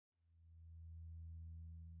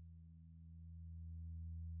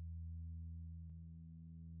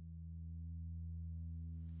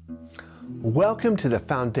Welcome to the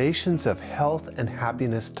Foundations of Health and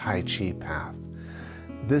Happiness Tai Chi path.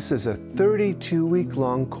 This is a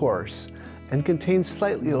 32-week-long course and contains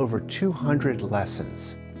slightly over 200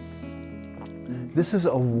 lessons. This is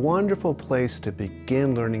a wonderful place to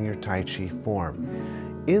begin learning your Tai Chi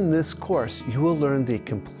form. In this course, you will learn the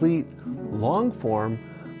complete long form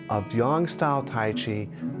of Yang-style Tai Chi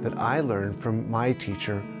that I learned from my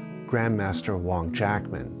teacher, Grandmaster Wong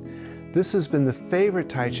Jackman. This has been the favorite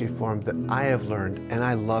Tai Chi form that I have learned, and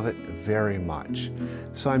I love it very much.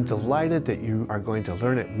 So I'm delighted that you are going to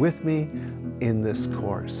learn it with me in this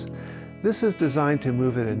course. This is designed to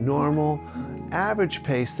move at a normal, average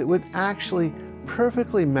pace that would actually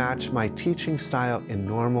perfectly match my teaching style in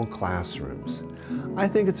normal classrooms. I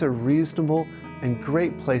think it's a reasonable and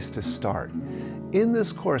great place to start. In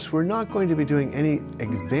this course, we're not going to be doing any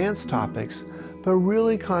advanced topics, but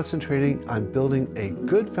really concentrating on building a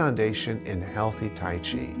good foundation in healthy Tai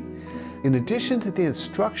Chi. In addition to the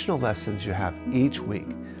instructional lessons you have each week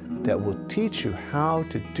that will teach you how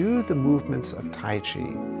to do the movements of Tai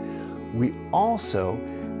Chi, we also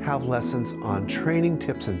have lessons on training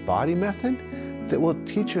tips and body method that will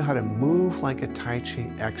teach you how to move like a Tai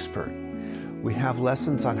Chi expert. We have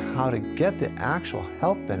lessons on how to get the actual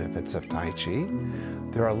health benefits of Tai Chi.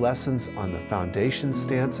 There are lessons on the foundation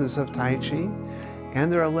stances of Tai Chi,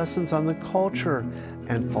 and there are lessons on the culture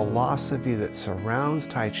and philosophy that surrounds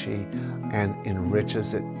Tai Chi and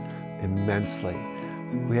enriches it immensely.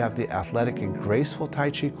 We have the athletic and graceful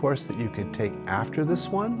Tai Chi course that you can take after this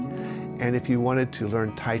one. And if you wanted to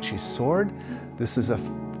learn Tai Chi Sword, this is a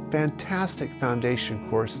fantastic foundation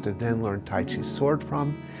course to then learn Tai Chi Sword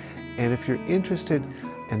from. And if you're interested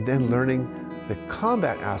in then learning the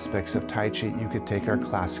combat aspects of Tai Chi, you could take our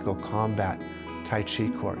classical combat Tai Chi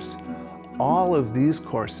course. All of these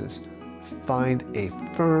courses find a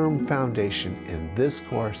firm foundation in this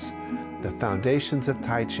course, the Foundations of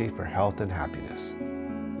Tai Chi for Health and Happiness.